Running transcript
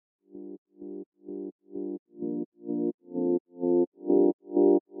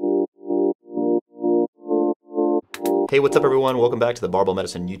Hey, what's up everyone? Welcome back to the Barbell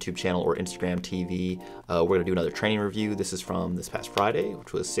Medicine YouTube channel or Instagram TV. We're going to do another training review. This is from this past Friday,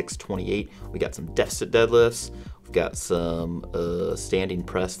 which was 6/28. We got some deficit deadlifts. We've got some standing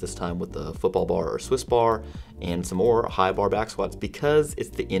press, this time with the football bar or Swiss bar, and some more high bar back squats because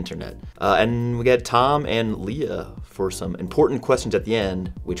it's the internet. And we got Tom and Leah for some important questions at the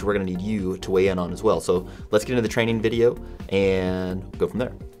end, which we're going to need you to weigh in on as well. So let's get into the training video and go from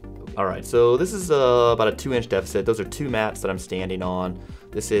there. All right, so this is about a 2-inch deficit. Those are two mats that I'm standing on.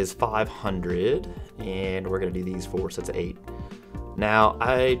 This is 500, and we're gonna do these 4 sets of 8. Now,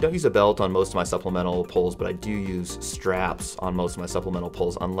 I don't use a belt on most of my supplemental pulls, but I do use straps on most of my supplemental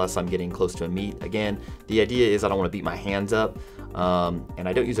pulls unless I'm getting close to a meet. Again, the idea is I don't wanna beat my hands up, and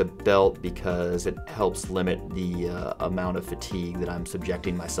I don't use a belt because it helps limit the amount of fatigue that I'm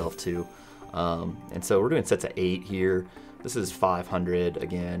subjecting myself to. And so we're doing sets of 8 here. This is 500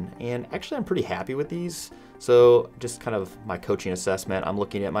 again, and actually I'm pretty happy with these. So just kind of my coaching assessment, I'm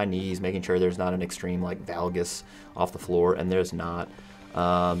looking at my knees, making sure there's not an extreme like valgus off the floor, and there's not.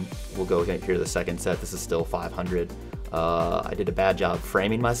 We'll go here to the second set. This is still 500. I did a bad job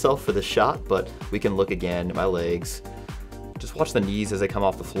framing myself for this shot, but we can look again at my legs. Just watch the knees as they come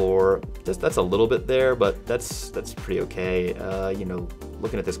off the floor. That's a little bit there, but that's pretty okay. You know,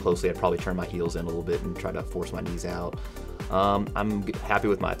 looking at this closely, I'd probably turn my heels in a little bit and try to force my knees out. I'm happy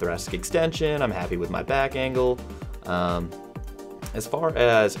with my thoracic extension. I'm happy with my back angle. As far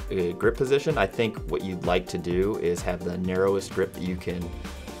as a grip position, I think what you'd like to do is have the narrowest grip that you can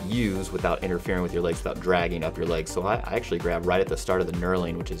use without interfering with your legs, without dragging up your legs. So I actually grab right at the start of the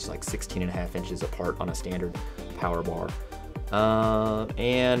knurling, which is like 16.5 inches apart on a standard power bar.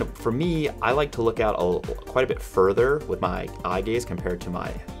 And for me, I like to look out quite a bit further with my eye gaze compared to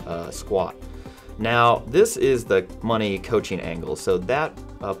my squat. Now, this is the money coaching angle. So that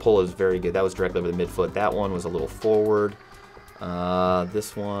pull is very good. That was directly over the midfoot. That one was a little forward.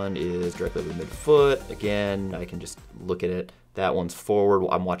 This one is directly over the midfoot. Again, I can just look at it. That one's forward.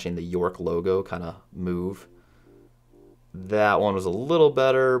 I'm watching the York logo kind of move. That one was a little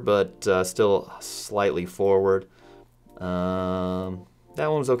better, but still slightly forward. That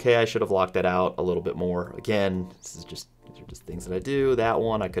one was okay. I should have locked that out a little bit more. Again, these are just things that I do. That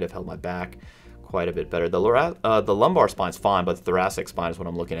one, I could have held my back quite a bit better. The lumbar spine's fine, but the thoracic spine is what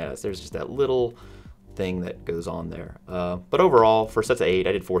I'm looking at. There's just that little thing that goes on there. But overall, for sets of 8,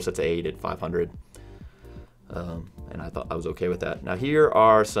 I did 4 sets of 8 at 500. And I thought I was okay with that. Now here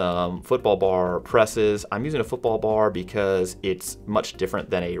are some football bar presses. I'm using a football bar because it's much different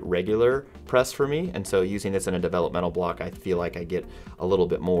than a regular press for me. And so using this in a developmental block, I feel like I get a little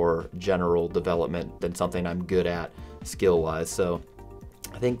bit more general development than something I'm good at skill-wise. So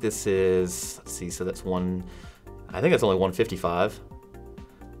I think this is, let's see, so that's I think that's only 155.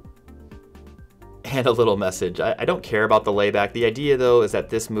 And a little message. I don't care about the layback. The idea though is that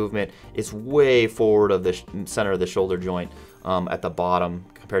this movement is way forward of the center of the shoulder joint at the bottom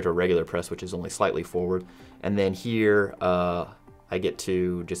compared to a regular press, which is only slightly forward. And then here I get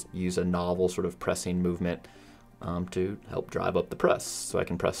to just use a novel sort of pressing movement to help drive up the press so I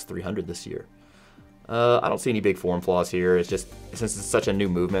can press 300 this year. I don't see any big form flaws here. It's just, since it's such a new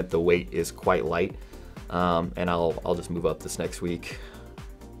movement, the weight is quite light. And I'll just move up this next week.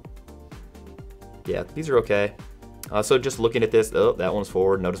 Yeah, these are okay. So just looking at this, oh, that one's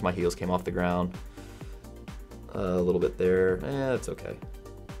forward. Notice my heels came off the ground. A little bit there, it's okay.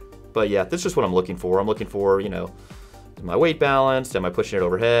 But yeah, this is just what I'm looking for. I'm looking for, you know, is my weight balanced? Am I pushing it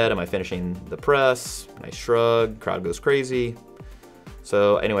overhead? Am I finishing the press? Nice shrug, crowd goes crazy.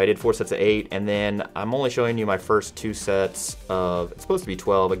 So anyway, I did 4 sets of 8, and then I'm only showing you my first 2 sets of, it's supposed to be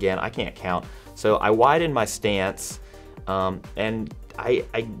 12, again, I can't count. So I widened my stance, and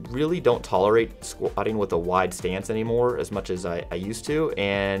I really don't tolerate squatting with a wide stance anymore as much as I used to,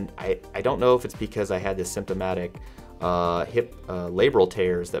 and I don't know if it's because I had this symptomatic hip labral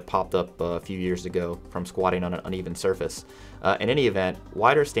tears that popped up a few years ago from squatting on an uneven surface. In any event,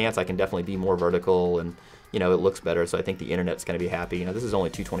 wider stance, I can definitely be more vertical, and you know, it looks better, so I think the internet's going to be happy. You know, this is only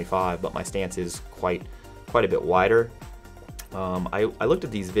 225, but my stance is quite a bit wider. I looked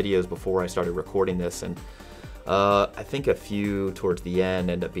at these videos before I started recording this, and I think a few towards the end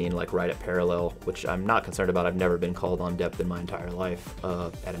end up being like right at parallel, which I'm not concerned about. I've never been called on depth in my entire life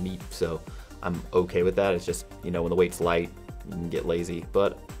at a meet, so I'm okay with that. It's just, you know, when the weight's light, you can get lazy.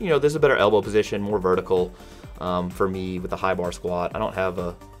 But, you know, there's a better elbow position, more vertical for me with the high bar squat. I don't have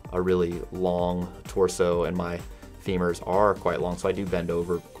a really long torso, and my femurs are quite long, so I do bend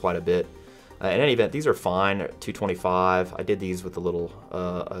over quite a bit. In any event, these are fine, 225. I did these with a little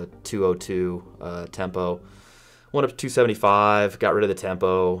 202 tempo. Went up to 275, got rid of the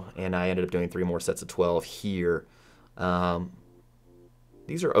tempo, and I ended up doing 3 more sets of 12 here.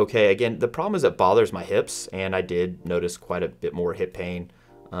 These are okay. Again, the problem is it bothers my hips, and I did notice quite a bit more hip pain.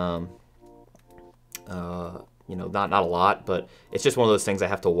 You know, not a lot, but it's just one of those things I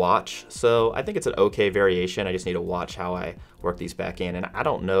have to watch. So I think it's an okay variation. I just need to watch how I work these back in. And I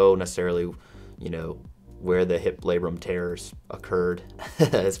don't know necessarily, you know, where the hip labrum tears occurred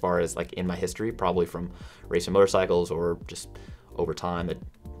as far as like in my history, probably from racing motorcycles or just over time. It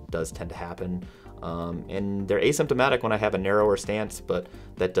does tend to happen. And they're asymptomatic when I have a narrower stance, but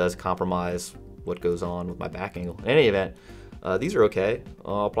that does compromise what goes on with my back angle. In any event, these are okay.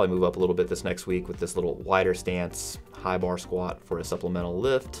 I'll probably move up a little bit this next week with this little wider stance, high bar squat for a supplemental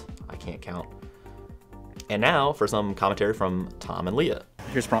lift. I can't count. And now for some commentary from Tom and Leah.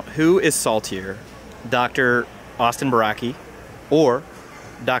 Here's the prompt. Who is saltier, Dr. Austin Baraki or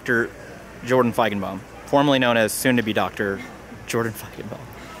Dr. Jordan Feigenbaum, formerly known as soon-to-be Dr. Jordan Feigenbaum?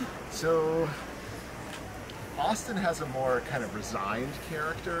 So Austin has a more kind of resigned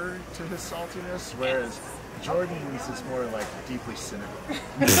character to his saltiness, whereas Jordan's is more like deeply cynical.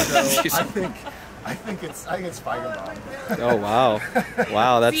 So I think it's Feigenbaum. Oh wow,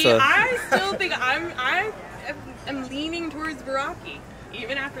 wow, that's See, I still think I am leaning towards Baraki,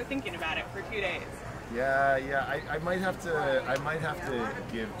 even after thinking about it for 2 days. Yeah, I might have to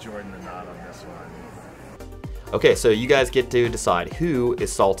give Jordan the nod on this one. Okay, so you guys get to decide who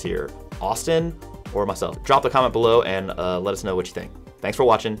is saltier, Austin or myself. Drop the comment below and let us know what you think. Thanks for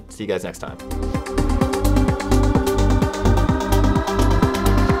watching. See you guys next time.